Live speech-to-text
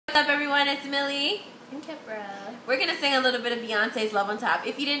What's up, everyone? It's Millie and Kipra. We're gonna sing a little bit of Beyonce's Love on Top.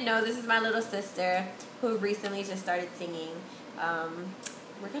 If you didn't know, this is my little sister who recently just started singing.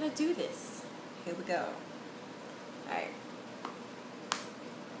 We're gonna do this. Here we go. Alright.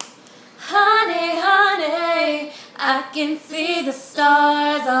 Honey, honey, I can see the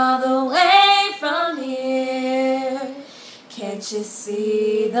stars all the way from here. Can't you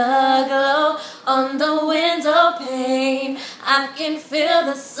see the glow on the window pane? I can feel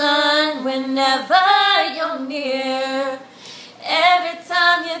the sun whenever you're near. Every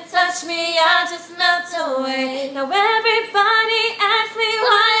time you touch me, I just melt away. Now everybody asks me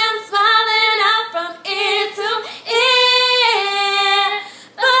why